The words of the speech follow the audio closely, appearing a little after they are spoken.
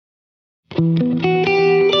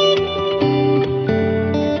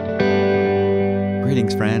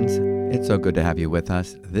Greetings, friends. It's so good to have you with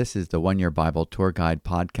us. This is the One Year Bible Tour Guide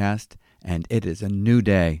podcast, and it is a new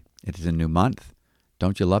day. It is a new month.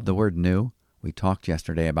 Don't you love the word new? We talked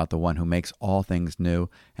yesterday about the one who makes all things new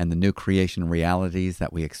and the new creation realities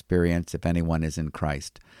that we experience if anyone is in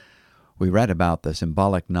Christ. We read about the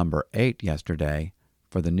symbolic number 8 yesterday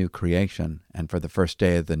for the new creation and for the first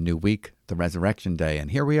day of the new week, the Resurrection Day.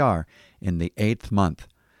 And here we are in the 8th month.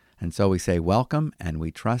 And so we say welcome, and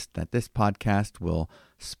we trust that this podcast will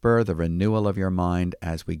spur the renewal of your mind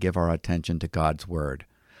as we give our attention to God's Word.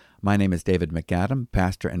 My name is David MacAdam,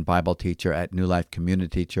 pastor and Bible teacher at New Life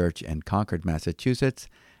Community Church in Concord, Massachusetts,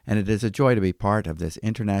 and it is a joy to be part of this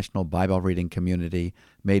international Bible reading community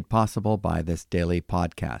made possible by this daily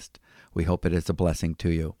podcast. We hope it is a blessing to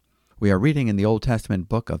you. We are reading in the Old Testament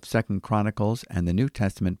book of 2 Chronicles and the New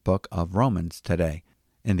Testament book of Romans today.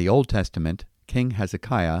 In the Old Testament, King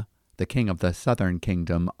Hezekiah, the king of the southern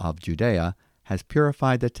kingdom of Judea, has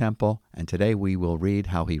purified the temple, and today we will read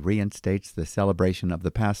how he reinstates the celebration of the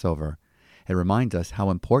Passover. It reminds us how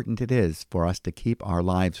important it is for us to keep our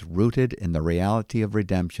lives rooted in the reality of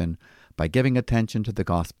redemption by giving attention to the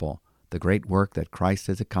gospel, the great work that Christ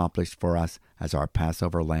has accomplished for us as our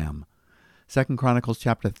Passover lamb. 2 Chronicles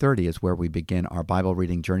chapter 30 is where we begin our Bible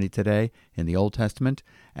reading journey today in the Old Testament,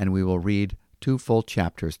 and we will read 2 full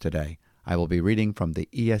chapters today. I will be reading from the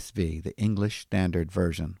ESV, the English Standard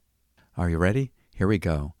Version. Are you ready? Here we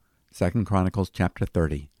go. 2 Chronicles chapter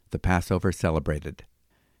 30, the Passover celebrated.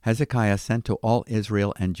 Hezekiah sent to all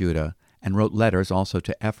Israel and Judah, and wrote letters also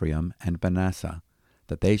to Ephraim and Manasseh,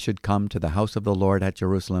 that they should come to the house of the Lord at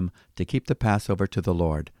Jerusalem to keep the Passover to the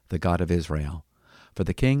Lord, the God of Israel. For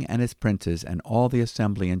the king and his princes and all the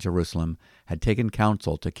assembly in Jerusalem had taken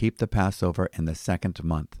counsel to keep the Passover in the 2nd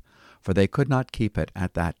month. For they could not keep it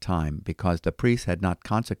at that time, because the priests had not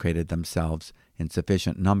consecrated themselves in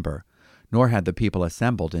sufficient number, nor had the people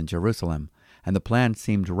assembled in Jerusalem, and the plan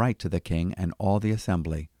seemed right to the king and all the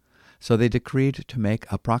assembly. So they decreed to make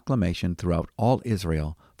a proclamation throughout all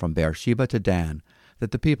Israel, from Beersheba to Dan,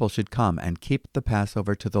 that the people should come and keep the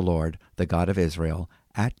Passover to the Lord, the God of Israel,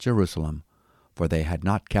 at Jerusalem, for they had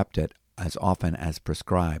not kept it as often as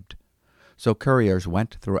prescribed. So couriers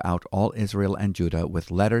went throughout all Israel and Judah with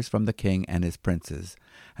letters from the king and his princes,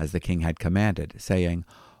 as the king had commanded, saying,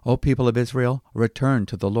 O people of Israel, return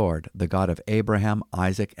to the Lord, the God of Abraham,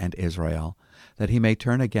 Isaac, and Israel, that he may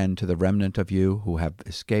turn again to the remnant of you who have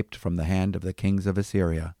escaped from the hand of the kings of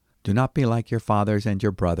Assyria. Do not be like your fathers and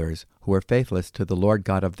your brothers, who were faithless to the Lord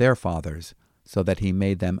God of their fathers, so that he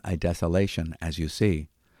made them a desolation, as you see.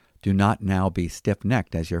 Do not now be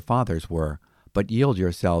stiff-necked as your fathers were, but yield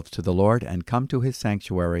yourselves to the Lord and come to his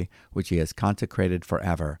sanctuary, which he has consecrated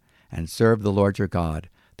forever, and serve the Lord your God,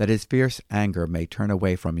 that his fierce anger may turn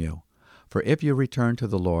away from you. For if you return to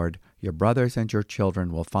the Lord, your brothers and your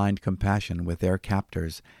children will find compassion with their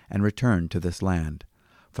captors, and return to this land.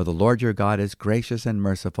 For the Lord your God is gracious and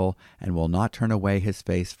merciful, and will not turn away his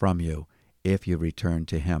face from you, if you return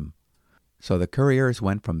to him. So the couriers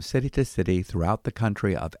went from city to city throughout the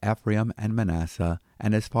country of Ephraim and Manasseh,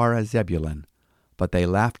 and as far as Zebulun. But they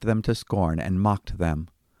laughed them to scorn and mocked them.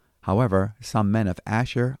 However, some men of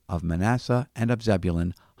Asher, of Manasseh, and of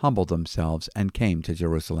Zebulun humbled themselves and came to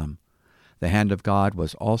Jerusalem. The hand of God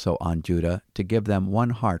was also on Judah to give them one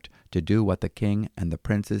heart to do what the king and the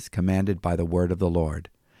princes commanded by the word of the Lord.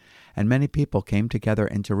 And many people came together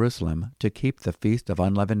in Jerusalem to keep the feast of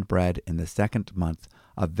unleavened bread in the 2nd month,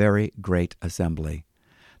 a very great assembly.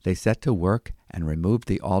 They set to work and removed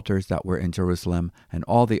the altars that were in Jerusalem, and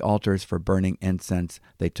all the altars for burning incense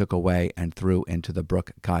they took away and threw into the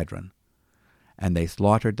brook Kidron. And they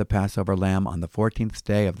slaughtered the Passover lamb on the 14th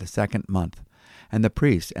day of the 2nd month. And the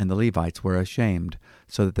priests and the Levites were ashamed,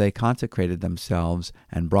 so that they consecrated themselves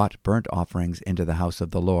and brought burnt offerings into the house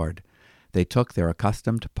of the Lord. They took their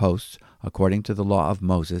accustomed posts, according to the law of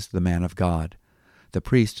Moses, the man of God. The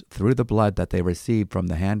priests threw the blood that they received from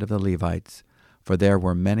the hand of the Levites, for there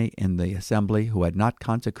were many in the assembly who had not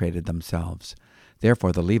consecrated themselves.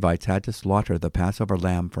 Therefore the Levites had to slaughter the Passover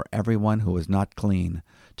lamb for everyone who was not clean,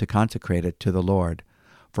 to consecrate it to the Lord.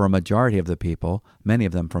 For a majority of the people, many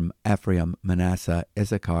of them from Ephraim, Manasseh,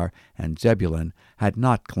 Issachar, and Zebulun, had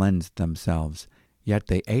not cleansed themselves. Yet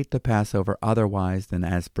they ate the Passover otherwise than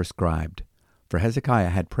as prescribed. For Hezekiah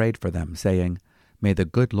had prayed for them, saying, May the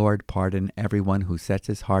good Lord pardon everyone who sets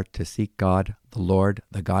his heart to seek God, the Lord,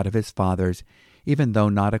 the God of his fathers, even though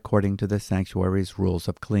not according to the sanctuary's rules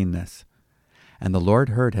of cleanness. And the Lord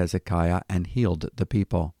heard Hezekiah and healed the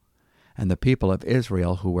people. And the people of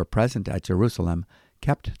Israel who were present at Jerusalem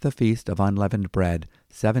kept the feast of unleavened bread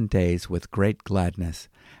 7 days with great gladness,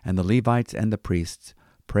 and the Levites and the priests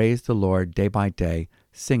praised the Lord day by day,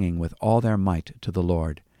 singing with all their might to the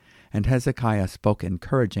Lord. And Hezekiah spoke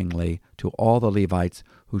encouragingly to all the Levites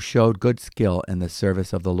who showed good skill in the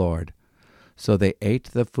service of the Lord. So they ate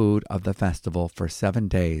the food of the festival for 7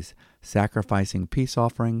 days, sacrificing peace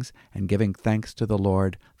offerings and giving thanks to the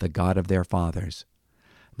Lord, the God of their fathers.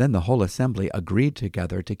 Then the whole assembly agreed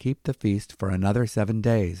together to keep the feast for another 7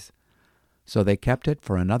 days. So they kept it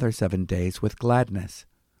for another 7 days with gladness.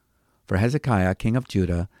 For Hezekiah king of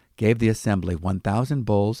Judah gave the assembly 1,000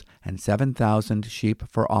 bulls and 7,000 sheep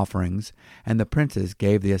for offerings, and the princes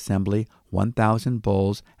gave the assembly 1,000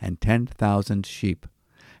 bulls and 10,000 sheep.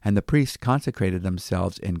 And the priests consecrated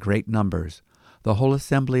themselves in great numbers, the whole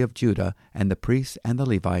assembly of Judah, and the priests and the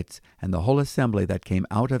Levites, and the whole assembly that came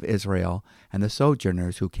out of Israel, and the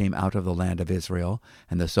sojourners who came out of the land of Israel,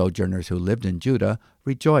 and the sojourners who lived in Judah,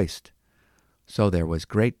 rejoiced. So there was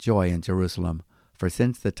great joy in Jerusalem, for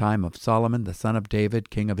since the time of Solomon the son of David,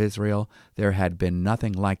 king of Israel, there had been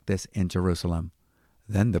nothing like this in Jerusalem.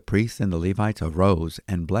 Then the priests and the Levites arose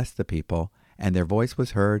and blessed the people, and their voice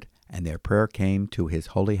was heard, and their prayer came to his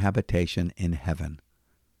holy habitation in heaven.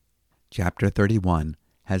 Chapter 31.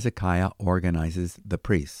 Hezekiah organizes the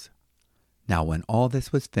priests. Now when all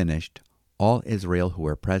this was finished, all Israel who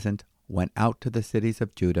were present went out to the cities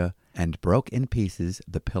of Judah, and broke in pieces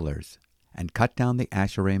the pillars, and cut down the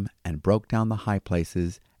Asherim, and broke down the high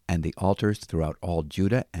places, and the altars throughout all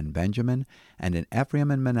Judah and Benjamin, and in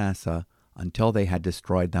Ephraim and Manasseh, until they had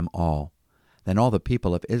destroyed them all. Then all the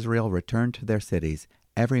people of Israel returned to their cities,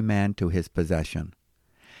 every man to his possession.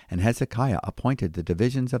 And Hezekiah appointed the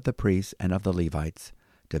divisions of the priests and of the Levites,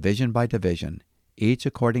 division by division, each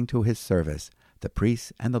according to his service, the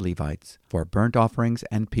priests and the Levites, for burnt offerings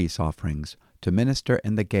and peace offerings, to minister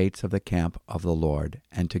in the gates of the camp of the Lord,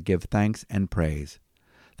 and to give thanks and praise.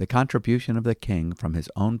 The contribution of the king from his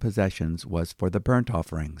own possessions was for the burnt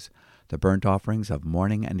offerings of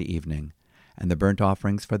morning and evening, and the burnt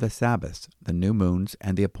offerings for the Sabbaths, the new moons,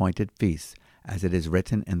 and the appointed feasts, as it is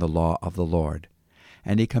written in the law of the Lord.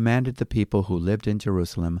 And he commanded the people who lived in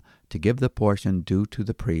Jerusalem to give the portion due to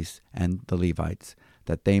the priests and the Levites,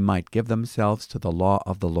 that they might give themselves to the law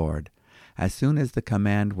of the Lord. As soon as the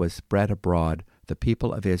command was spread abroad, the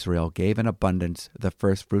people of Israel gave in abundance the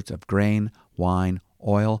firstfruits of grain, wine,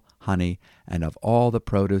 oil, honey, and of all the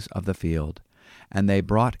produce of the field. And they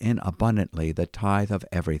brought in abundantly the tithe of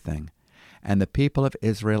everything. And the people of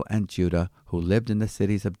Israel and Judah, who lived in the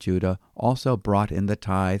cities of Judah, also brought in the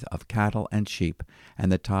tithe of cattle and sheep,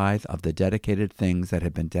 and the tithe of the dedicated things that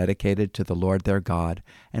had been dedicated to the Lord their God,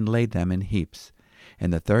 and laid them in heaps. In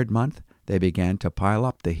the 3rd month they began to pile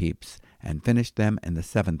up the heaps, and finished them in the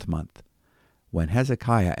 7th month. When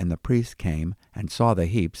Hezekiah and the priests came and saw the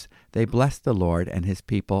heaps, they blessed the Lord and his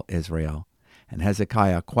people Israel. And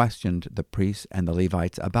Hezekiah questioned the priests and the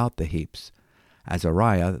Levites about the heaps.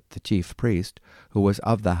 Azariah, the chief priest, who was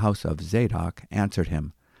of the house of Zadok, answered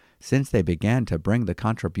him, Since they began to bring the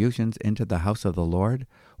contributions into the house of the Lord,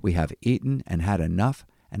 we have eaten and had enough,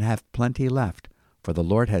 and have plenty left, for the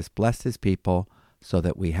Lord has blessed his people, so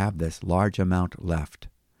that we have this large amount left.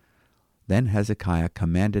 Then Hezekiah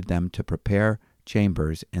commanded them to prepare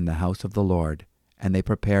chambers in the house of the Lord, and they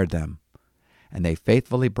prepared them. And they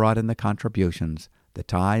faithfully brought in the contributions, the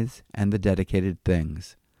tithes, and the dedicated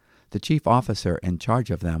things. The chief officer in charge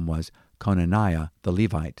of them was Conaniah the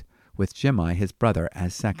Levite, with Shimei his brother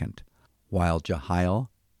as second, while Jehiel,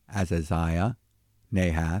 Azaziah,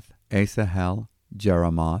 Nahath, Asahel,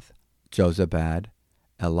 Jeremoth, Jozabad,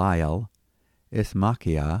 Eliel,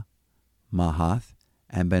 Ismachiah, Mahath,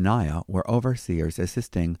 and Benaiah were overseers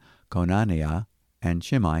assisting Conaniah and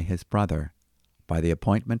Shimei his brother, by the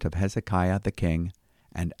appointment of Hezekiah the king,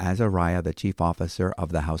 and Azariah the chief officer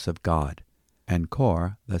of the house of God. And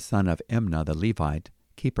Kor, the son of Imnah the Levite,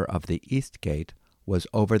 keeper of the east gate, was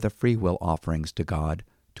over the freewill offerings to God,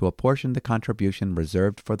 to apportion the contribution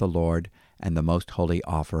reserved for the Lord and the most holy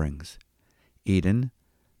offerings. Eden,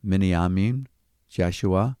 Miniamin,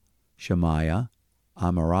 Jeshua, Shemaiah,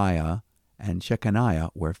 Amariah, and Shechaniah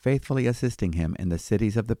were faithfully assisting him in the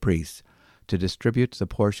cities of the priests, to distribute the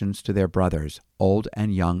portions to their brothers, old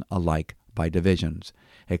and young alike, by divisions,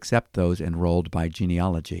 except those enrolled by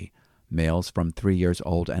genealogy, males from 3 years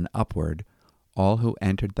old and upward, all who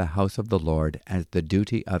entered the house of the Lord as the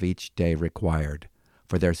duty of each day required,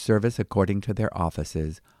 for their service according to their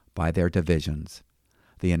offices, by their divisions.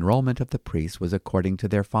 The enrollment of the priests was according to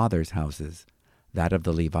their fathers' houses. That of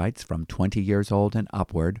the Levites from 20 years old and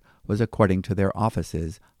upward was according to their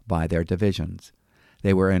offices, by their divisions.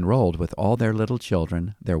 They were enrolled with all their little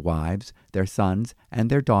children, their wives, their sons, and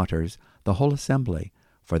their daughters, the whole assembly,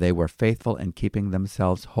 for they were faithful in keeping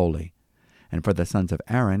themselves holy. And for the sons of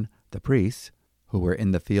Aaron, the priests, who were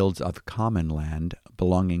in the fields of common land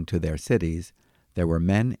belonging to their cities, there were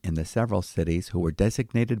men in the several cities who were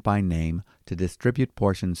designated by name to distribute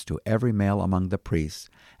portions to every male among the priests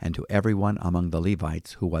and to everyone among the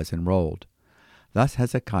Levites who was enrolled. Thus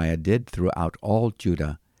Hezekiah did throughout all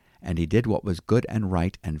Judah, and he did what was good and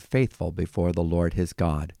right and faithful before the Lord his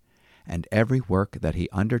God. And every work that he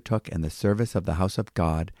undertook in the service of the house of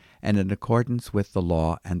God, and in accordance with the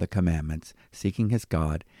law and the commandments, seeking his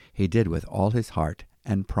God, he did with all his heart,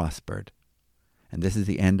 and prospered. And this is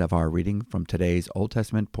the end of our reading from today's Old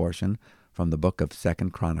Testament portion from the book of 2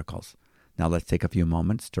 Chronicles. Now let's take a few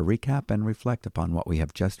moments to recap and reflect upon what we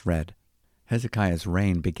have just read. Hezekiah's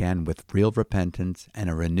reign began with real repentance and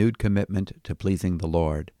a renewed commitment to pleasing the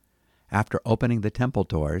Lord. After opening the temple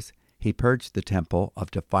doors, he purged the temple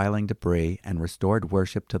of defiling debris and restored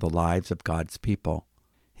worship to the lives of God's people.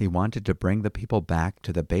 He wanted to bring the people back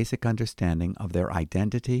to the basic understanding of their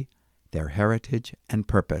identity, their heritage, and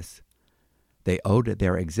purpose. They owed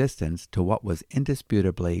their existence to what was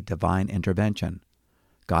indisputably divine intervention.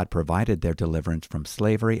 God provided their deliverance from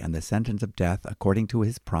slavery and the sentence of death according to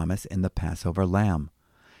his promise in the Passover lamb.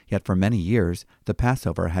 Yet for many years the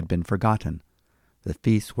Passover had been forgotten. The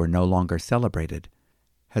feasts were no longer celebrated.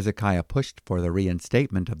 Hezekiah pushed for the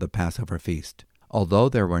reinstatement of the Passover feast. Although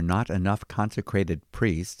there were not enough consecrated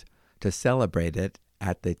priests to celebrate it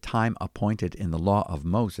at the time appointed in the law of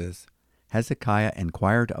Moses, Hezekiah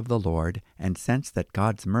inquired of the Lord and sensed that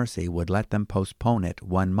God's mercy would let them postpone it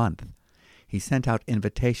 1 month. He sent out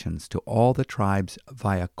invitations to all the tribes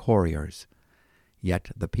via couriers.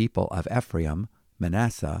 Yet the people of Ephraim,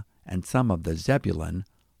 Manasseh, and some of the Zebulun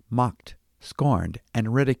mocked, scorned,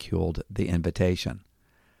 and ridiculed the invitation.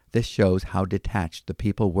 This shows how detached the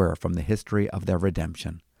people were from the history of their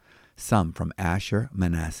redemption. Some from Asher,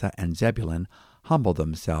 Manasseh, and Zebulun humbled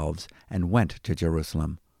themselves and went to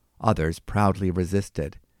Jerusalem. Others proudly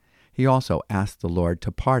resisted. He also asked the Lord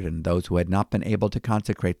to pardon those who had not been able to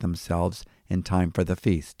consecrate themselves in time for the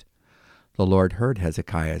feast. The Lord heard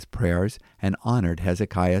Hezekiah's prayers and honored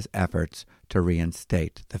Hezekiah's efforts to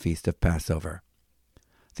reinstate the Feast of Passover.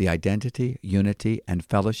 The identity, unity, and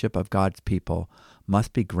fellowship of God's people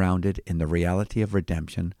must be grounded in the reality of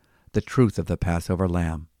redemption, the truth of the Passover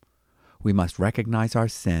lamb. We must recognize our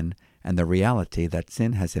sin and the reality that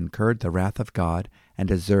sin has incurred the wrath of God and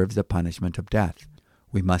deserves the punishment of death.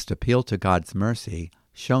 We must appeal to God's mercy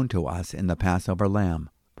shown to us in the Passover lamb,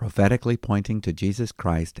 prophetically pointing to Jesus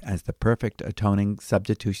Christ as the perfect atoning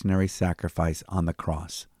substitutionary sacrifice on the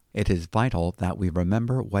cross. It is vital that we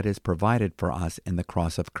remember what is provided for us in the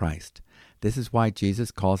cross of Christ. This is why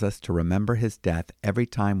Jesus calls us to remember his death every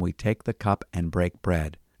time we take the cup and break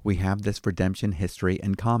bread. We have this redemption history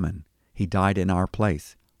in common. He died in our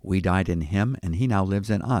place. We died in him, and he now lives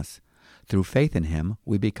in us. Through faith in him,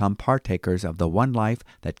 we become partakers of the one life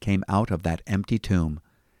that came out of that empty tomb.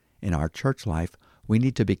 In our church life, we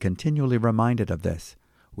need to be continually reminded of this.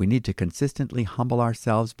 We need to consistently humble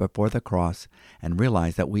ourselves before the cross and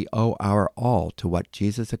realize that we owe our all to what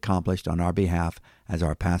Jesus accomplished on our behalf as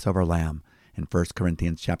our Passover lamb in 1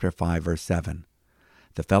 Corinthians chapter 5, verse 7.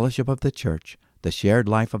 The fellowship of the church, the shared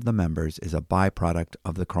life of the members, is a byproduct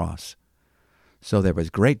of the cross. So there was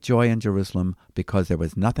great joy in Jerusalem, because there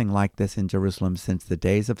was nothing like this in Jerusalem since the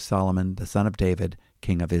days of Solomon, the son of David,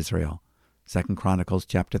 king of Israel. 2 Chronicles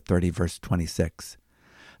chapter 30, verse 26.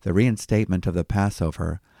 The reinstatement of the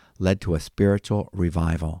Passover led to a spiritual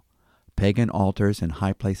revival. Pagan altars and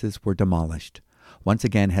high places were demolished. Once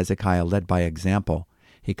again, Hezekiah led by example.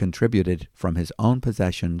 He contributed from his own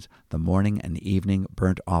possessions the morning and evening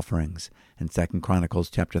burnt offerings in 2 Chronicles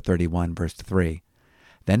chapter 31, verse 3.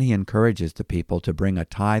 Then he encourages the people to bring a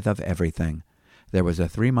tithe of everything. There was a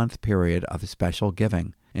 3-month period of special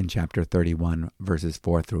giving in chapter 31, verses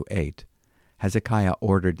 4 through 8. Hezekiah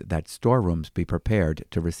ordered that storerooms be prepared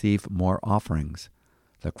to receive more offerings.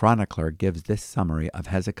 The chronicler gives this summary of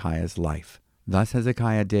Hezekiah's life. Thus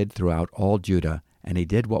Hezekiah did throughout all Judah, and he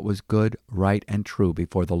did what was good, right, and true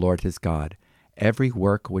before the Lord his God. Every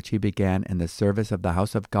work which he began in the service of the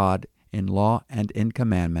house of God, in law and in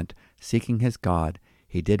commandment, seeking his God,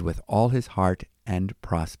 he did with all his heart and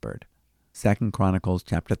prospered. 2 Chronicles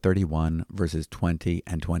chapter 31, verses 20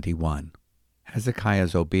 and 21.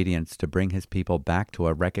 Hezekiah's obedience to bring his people back to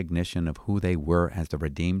a recognition of who they were as the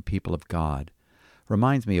redeemed people of God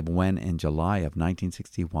reminds me of when, in July of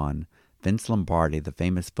 1961, Vince Lombardi, the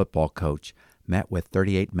famous football coach, met with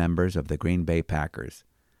 38 members of the Green Bay Packers.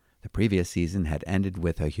 The previous season had ended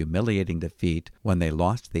with a humiliating defeat when they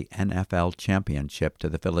lost the NFL championship to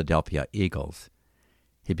the Philadelphia Eagles.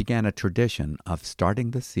 He began a tradition of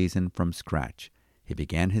starting the season from scratch. He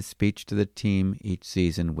began his speech to the team each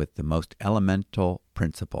season with the most elemental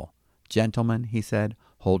principle. "Gentlemen," he said,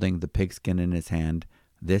 holding the pigskin in his hand,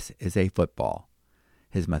 "this is a football."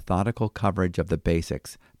 His methodical coverage of the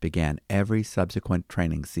basics began every subsequent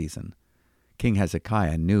training season. King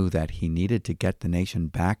Hezekiah knew that he needed to get the nation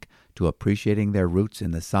back to appreciating their roots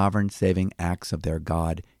in the sovereign saving acts of their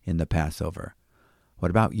God in the Passover.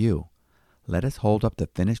 What about you? Let us hold up the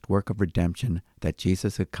finished work of redemption that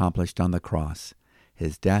Jesus accomplished on the cross,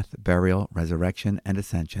 his death, burial, resurrection, and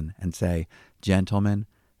ascension, and say, "Gentlemen,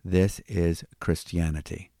 this is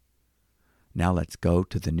Christianity." Now let's go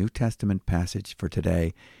to the New Testament passage for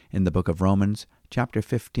today in the book of Romans, chapter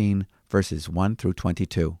 15, verses 1 through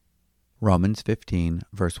 22. Romans 15,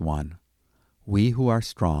 verse 1. "We who are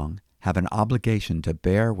strong have an obligation to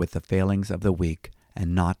bear with the failings of the weak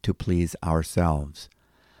and not to please ourselves.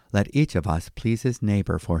 Let each of us please his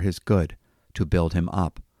neighbor for his good, to build him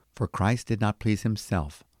up. For Christ did not please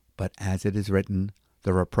himself, but as it is written,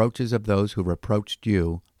 'The reproaches of those who reproached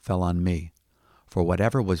you fell on me.' For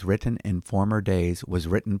whatever was written in former days was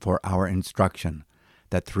written for our instruction,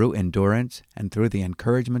 that through endurance and through the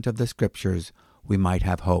encouragement of the Scriptures we might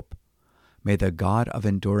have hope. May the God of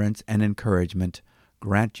endurance and encouragement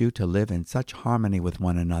grant you to live in such harmony with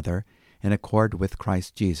one another, in accord with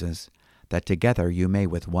Christ Jesus, that together you may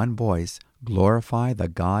with one voice glorify the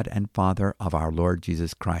God and Father of our Lord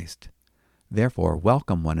Jesus Christ. Therefore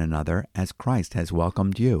welcome one another as Christ has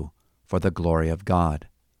welcomed you, for the glory of God.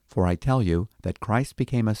 For I tell you that Christ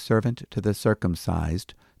became a servant to the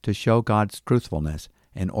circumcised to show God's truthfulness,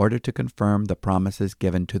 in order to confirm the promises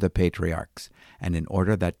given to the patriarchs, and in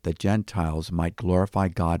order that the Gentiles might glorify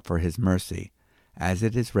God for his mercy. As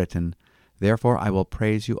it is written, 'Therefore I will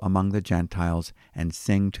praise you among the Gentiles, and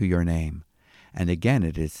sing to your name.' And again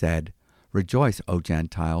it is said, 'Rejoice, O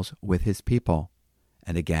Gentiles, with his people.'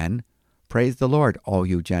 And again, 'Praise the Lord, all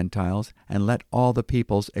you Gentiles, and let all the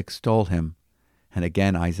peoples extol him.' And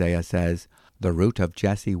again Isaiah says, 'The root of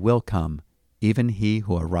Jesse will come, even he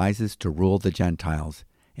who arises to rule the Gentiles.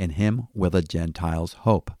 In him will the Gentiles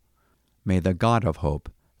hope.' May the God of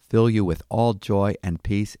hope fill you with all joy and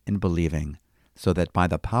peace in believing, so that by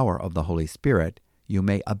the power of the Holy Spirit you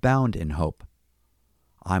may abound in hope.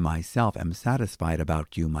 I myself am satisfied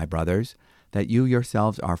about you, my brothers, that you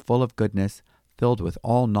yourselves are full of goodness, filled with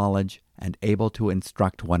all knowledge, and able to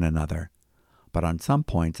instruct one another. But on some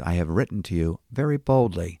points I have written to you very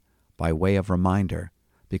boldly, by way of reminder,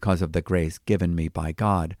 because of the grace given me by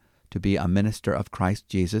God, to be a minister of Christ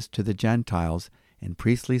Jesus to the Gentiles in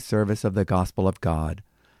priestly service of the gospel of God,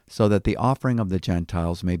 so that the offering of the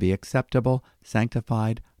Gentiles may be acceptable,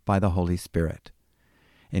 sanctified by the Holy Spirit.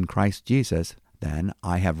 In Christ Jesus, then,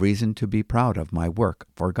 I have reason to be proud of my work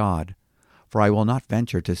for God. For I will not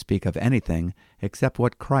venture to speak of anything except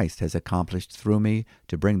what Christ has accomplished through me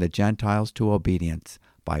to bring the Gentiles to obedience,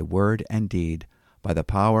 by word and deed, by the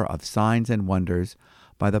power of signs and wonders,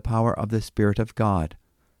 by the power of the Spirit of God,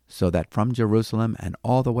 so that from Jerusalem and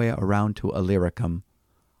all the way around to Illyricum,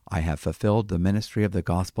 I have fulfilled the ministry of the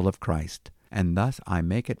gospel of Christ, and thus I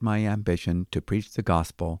make it my ambition to preach the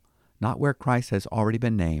gospel, not where Christ has already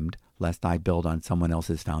been named, lest I build on someone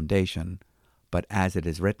else's foundation, but as it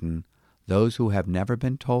is written, 'Those who have never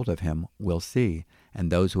been told of him will see,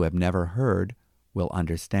 and those who have never heard will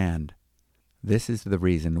understand.' This is the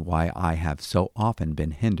reason why I have so often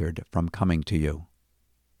been hindered from coming to you."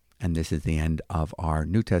 And this is the end of our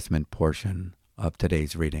New Testament portion of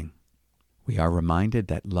today's reading. We are reminded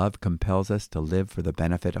that love compels us to live for the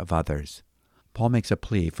benefit of others. Paul makes a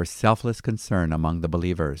plea for selfless concern among the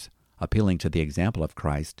believers, appealing to the example of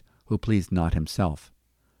Christ, who pleased not himself.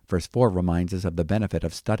 Verse 4 reminds us of the benefit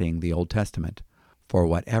of studying the Old Testament. For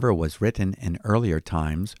whatever was written in earlier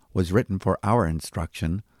times was written for our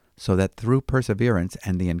instruction, so that through perseverance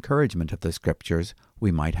and the encouragement of the Scriptures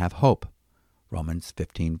we might have hope. Romans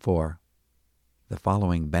 15:4. The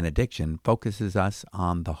following benediction focuses us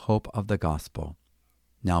on the hope of the gospel.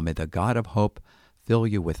 Now may the God of hope fill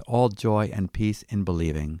you with all joy and peace in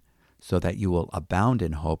believing, so that you will abound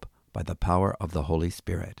in hope by the power of the Holy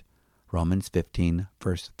Spirit. Romans 15,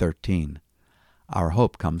 verse 13. Our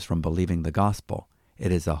hope comes from believing the gospel.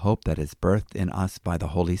 It is a hope that is birthed in us by the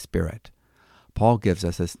Holy Spirit. Paul gives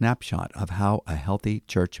us a snapshot of how a healthy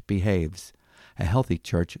church behaves. A healthy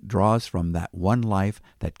church draws from that one life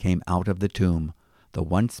that came out of the tomb. The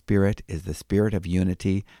one Spirit is the spirit of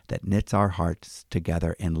unity that knits our hearts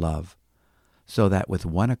together in love, so that with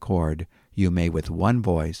one accord you may with one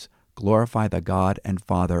voice glorify the God and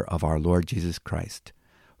Father of our Lord Jesus Christ.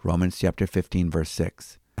 Romans chapter 15, verse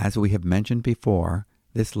 6. As we have mentioned before,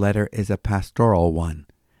 this letter is a pastoral one,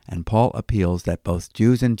 and Paul appeals that both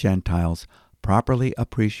Jews and Gentiles properly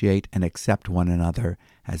appreciate and accept one another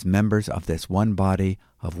as members of this one body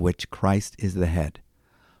of which Christ is the head.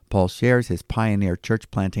 Paul shares his pioneer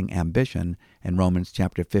church-planting ambition in Romans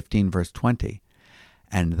chapter 15, verse 20,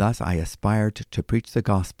 and thus I aspired to preach the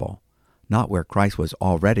gospel, not where Christ was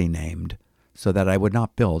already named, so that I would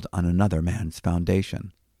not build on another man's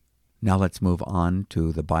foundation. Now let's move on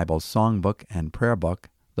to the Bible's songbook and prayer book,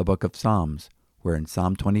 the book of Psalms. We're in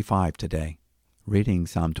Psalm 25 today. Reading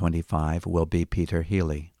Psalm 25 will be Peter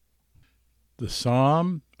Healey. The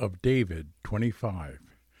Psalm of David, 25.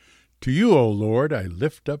 To you, O Lord, I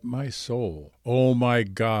lift up my soul. O my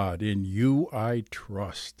God, in you I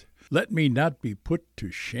trust. Let me not be put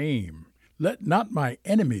to shame. Let not my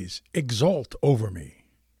enemies exult over me.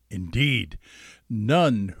 Indeed,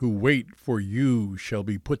 none who wait for you shall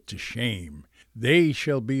be put to shame. They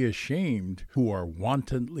shall be ashamed who are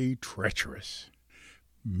wantonly treacherous.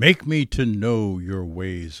 Make me to know your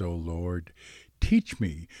ways, O Lord. Teach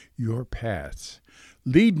me your paths.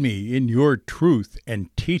 Lead me in your truth and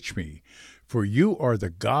teach me, for you are the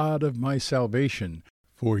God of my salvation.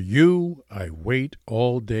 For you I wait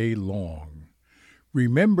all day long.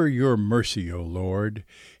 Remember your mercy, O Lord,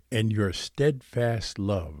 and your steadfast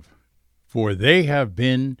love, for they have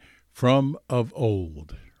been from of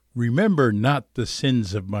old. Remember not the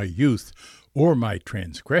sins of my youth or my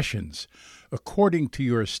transgressions. According to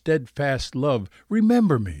your steadfast love,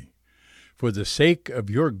 remember me, for the sake of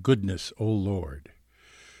your goodness, O Lord.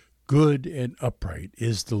 Good and upright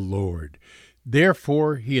is the Lord.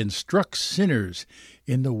 Therefore he instructs sinners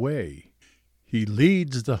in the way. He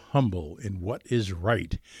leads the humble in what is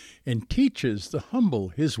right, and teaches the humble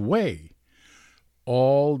his way.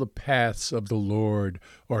 All the paths of the Lord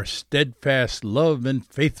are steadfast love and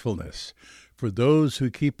faithfulness for those who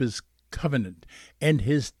keep his covenant and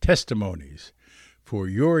his testimonies. For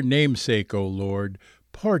your name's sake, O Lord,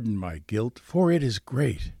 pardon my guilt, for it is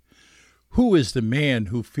great. Who is the man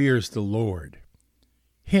who fears the Lord?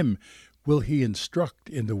 Him will he instruct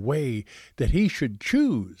in the way that he should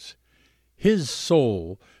choose. His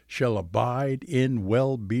soul shall abide in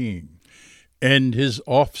well-being, and his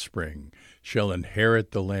offspring shall inherit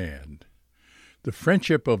the land. The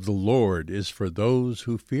friendship of the Lord is for those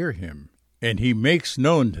who fear him, and he makes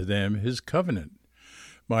known to them his covenant.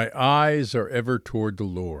 My eyes are ever toward the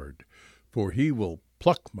Lord, for he will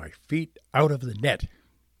pluck my feet out of the net.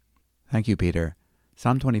 Thank you, Peter.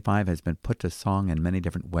 Psalm 25 has been put to song in many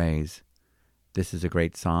different ways. This is a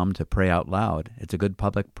great psalm to pray out loud. It's a good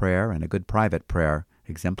public prayer and a good private prayer,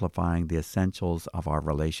 exemplifying the essentials of our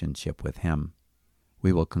relationship with him.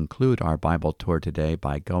 We will conclude our Bible tour today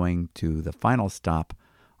by going to the final stop.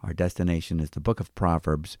 Our destination is the book of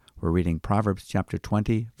Proverbs. We're reading Proverbs chapter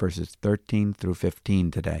 20, verses 13 through 15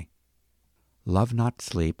 today. Love not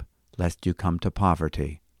sleep, lest you come to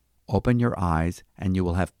poverty. Open your eyes, and you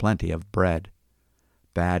will have plenty of bread.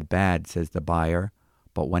 Bad, bad, says the buyer,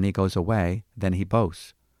 but when he goes away, then he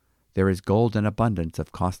boasts. There is gold in abundance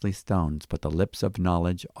of costly stones, but the lips of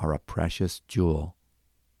knowledge are a precious jewel.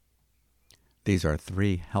 These are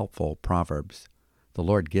 3 helpful proverbs. The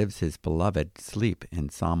Lord gives his beloved sleep in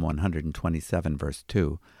Psalm 127, verse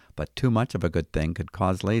 2, but too much of a good thing could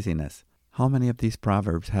cause laziness. How many of these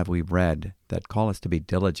proverbs have we read that call us to be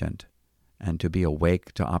diligent and to be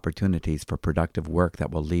awake to opportunities for productive work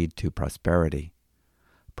that will lead to prosperity?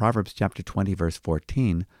 Proverbs chapter 20, verse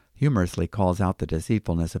 14 humorously calls out the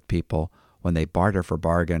deceitfulness of people when they barter for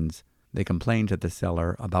bargains. They complain to the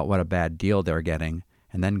seller about what a bad deal they're getting,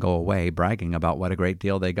 and then go away bragging about what a great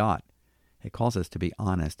deal they got. It calls us to be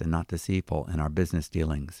honest and not deceitful in our business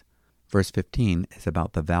dealings. Verse 15 is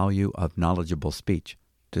about the value of knowledgeable speech.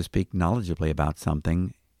 To speak knowledgeably about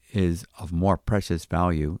something is of more precious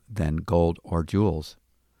value than gold or jewels.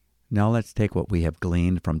 Now let's take what we have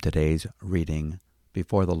gleaned from today's reading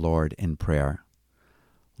before the Lord in prayer.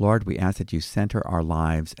 Lord, we ask that you center our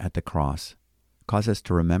lives at the cross. Cause us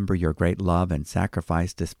to remember your great love and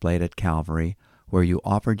sacrifice displayed at Calvary, where you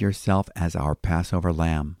offered yourself as our Passover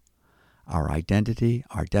lamb. Our identity,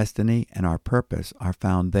 our destiny, and our purpose are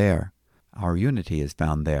found there. Our unity is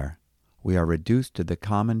found there. We are reduced to the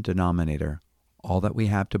common denominator. All that we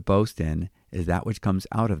have to boast in is that which comes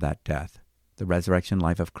out of that death, the resurrection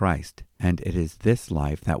life of Christ, and it is this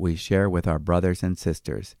life that we share with our brothers and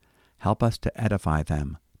sisters. Help us to edify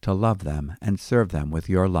them, to love them, and serve them with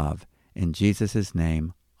your love. In Jesus'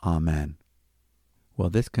 name, amen. Well,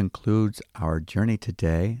 this concludes our journey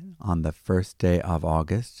today on the first day of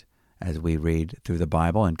August as we read through the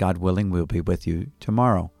Bible, and God willing, we'll be with you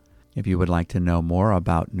tomorrow. If you would like to know more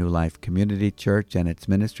about New Life Community Church and its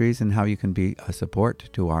ministries and how you can be a support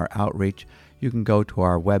to our outreach, you can go to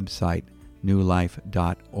our website,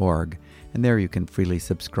 newlife.org, and there you can freely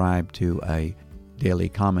subscribe to a daily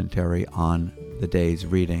commentary on the day's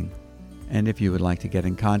reading. And if you would like to get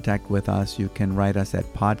in contact with us, you can write us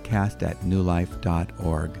at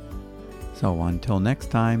podcast@newlife.org. So until next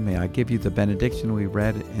time, may I give you the benediction we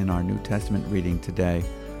read in our New Testament reading today.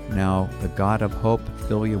 Now the God of hope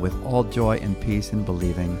fill you with all joy and peace in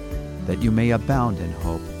believing, that you may abound in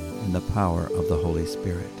hope in the power of the Holy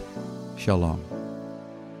Spirit. Shalom.